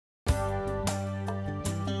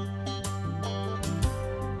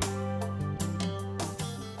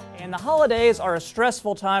And the holidays are a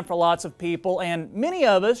stressful time for lots of people, and many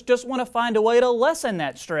of us just want to find a way to lessen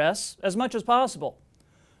that stress as much as possible.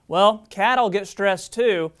 Well, cattle get stressed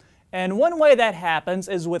too, and one way that happens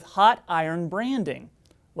is with hot iron branding.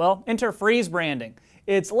 Well, enter freeze branding.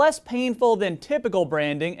 It's less painful than typical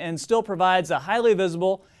branding and still provides a highly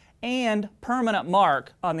visible and permanent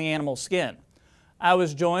mark on the animal's skin. I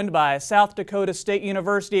was joined by South Dakota State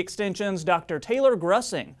University Extension's Dr. Taylor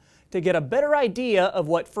Grussing to get a better idea of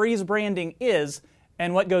what freeze branding is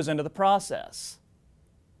and what goes into the process.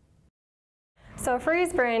 So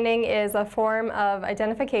freeze branding is a form of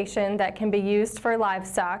identification that can be used for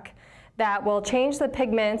livestock that will change the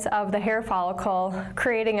pigment of the hair follicle,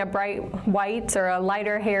 creating a bright white or a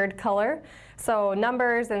lighter haired color. So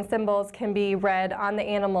numbers and symbols can be read on the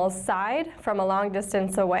animal's side from a long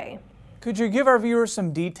distance away. Could you give our viewers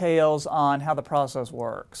some details on how the process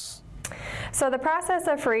works? So the process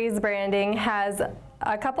of freeze branding has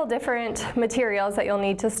a couple different materials that you'll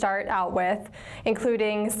need to start out with,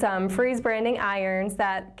 including some freeze branding irons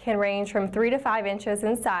that can range from 3 to 5 inches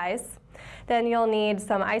in size. Then you'll need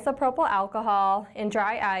some isopropyl alcohol in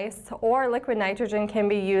dry ice, or liquid nitrogen can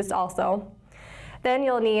be used also. Then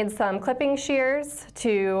you'll need some clipping shears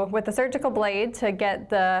with a surgical blade to get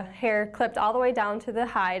the hair clipped all the way down to the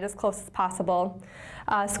hide as close as possible.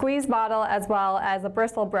 A squeeze bottle as well as a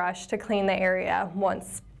bristle brush to clean the area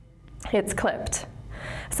once it's clipped.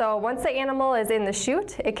 So once the animal is in the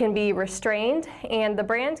chute, it can be restrained, and the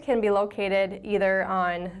brand can be located either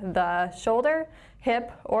on the shoulder,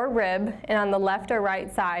 hip, or rib, and on the left or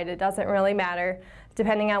right side. It doesn't really matter,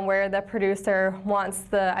 depending on where the producer wants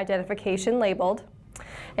the identification labeled.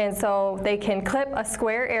 And so they can clip a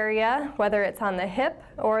square area, whether it's on the hip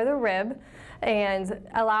or the rib, and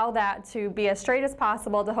allow that to be as straight as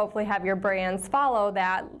possible to hopefully have your brands follow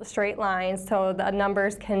that straight line so the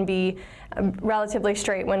numbers can be relatively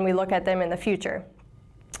straight when we look at them in the future.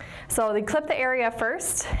 So they clip the area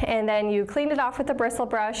first, and then you clean it off with a bristle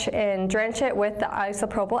brush and drench it with the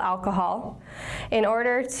isopropyl alcohol. In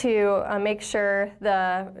order to make sure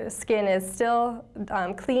the skin is still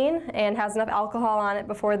clean and has enough alcohol on it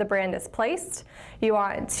before the brand is placed, you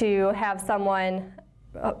want to have someone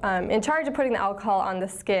in charge of putting the alcohol on the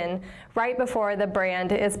skin right before the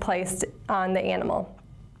brand is placed on the animal.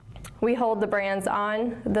 We hold the brands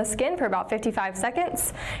on the skin for about 55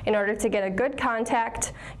 seconds. In order to get a good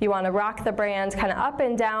contact, you want to rock the brand kind of up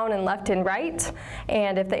and down and left and right.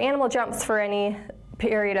 And if the animal jumps for any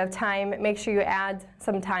period of time, make sure you add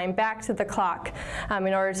some time back to the clock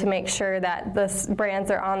in order to make sure that the brands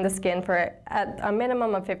are on the skin for a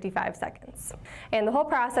minimum of 55 seconds. And the whole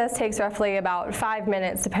process takes roughly about 5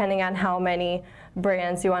 minutes, depending on how many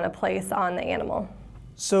brands you want to place on the animal.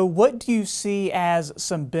 So what do you see as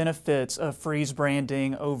some benefits of freeze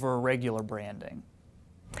branding over regular branding?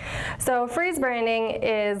 So freeze branding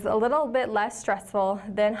is a little bit less stressful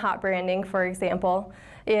than hot branding, for example.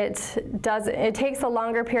 It takes a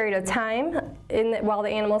longer period of time while the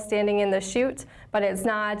animal's standing in the chute, but it's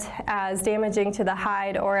not as damaging to the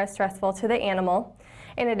hide or as stressful to the animal.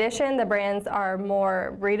 In addition, the brands are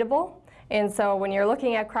more readable. And so when you're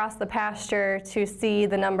looking across the pasture to see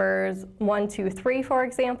the numbers 1, 2, 3, for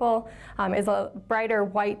example, is a brighter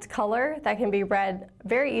white color that can be read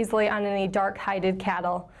very easily on any dark-hided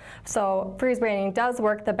cattle. So freeze branding does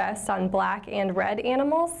work the best on black and red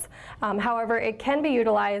animals. However, it can be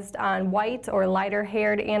utilized on white or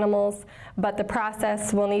lighter-haired animals, but the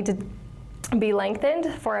process will need to be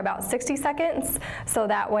lengthened for about 60 seconds, so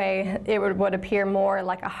that way it would appear more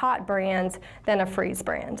like a hot brand than a freeze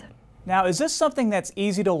brand. Now, is this something that's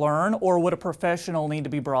easy to learn, or would a professional need to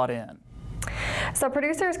be brought in? So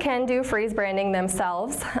producers can do freeze branding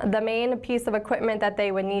themselves. The main piece of equipment that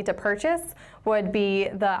they would need to purchase would be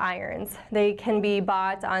the irons. They can be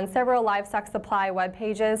bought on several livestock supply web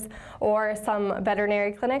pages, or some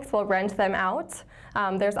veterinary clinics will rent them out.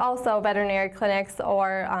 There's also veterinary clinics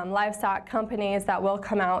or livestock companies that will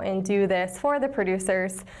come out and do this for the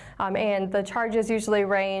producers, and the charges usually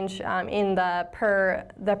range in the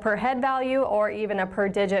per head value or even a per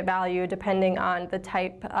digit value, depending on the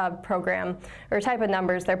type of program or type of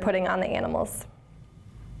numbers they're putting on the animals.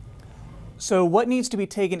 So what needs to be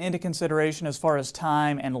taken into consideration as far as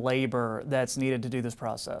time and labor that's needed to do this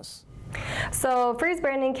process? So freeze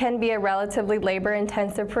branding can be a relatively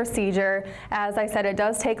labor-intensive procedure. As I said, it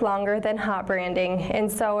does take longer than hot branding,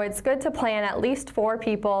 and so it's good to plan at least 4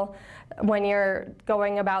 people when you're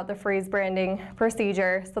going about the freeze branding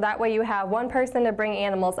procedure. So that way you have one person to bring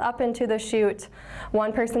animals up into the chute,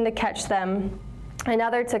 one person to catch them,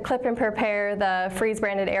 Another to clip and prepare the freeze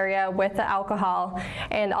branded area with the alcohol,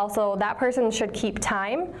 and also that person should keep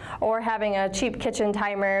time, or having a cheap kitchen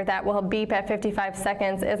timer that will beep at 55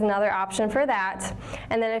 seconds is another option for that.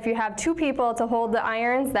 And then if you have 2 people to hold the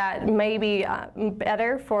irons, that may be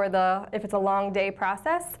better for if it's a long day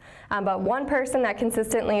process, but 1 person that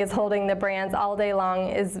consistently is holding the brands all day long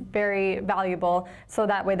is very valuable, so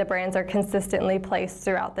that way the brands are consistently placed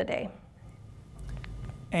throughout the day.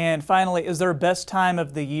 And finally, is there a best time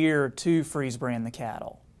of the year to freeze brand the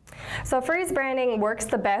cattle? So freeze branding works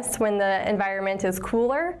the best when the environment is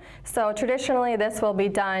cooler. So traditionally this will be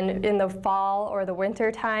done in the fall or the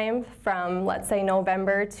winter time from, let's say,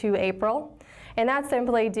 November to April. And that's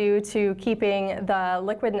simply due to keeping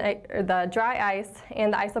the dry ice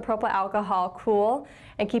and the isopropyl alcohol cool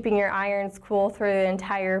and keeping your irons cool through the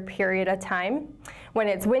entire period of time. When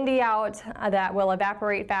it's windy out, that will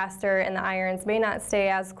evaporate faster and the irons may not stay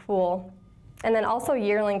as cool. And then also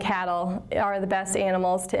yearling cattle are the best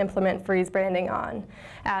animals to implement freeze branding on,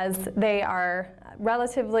 as they are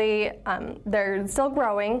relatively, they're still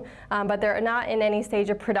growing, but they're not in any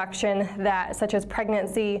stage of production such as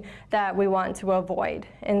pregnancy, that we want to avoid.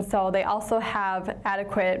 And so they also have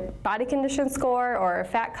adequate body condition score or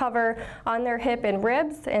fat cover on their hip and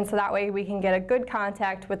ribs, and so that way we can get a good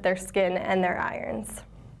contact with their skin and their irons.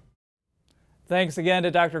 Thanks again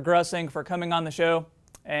to Dr. Grussing for coming on the show.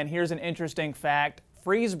 And here's an interesting fact.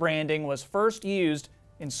 Freeze branding was first used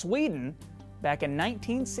in Sweden back in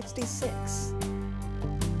 1966.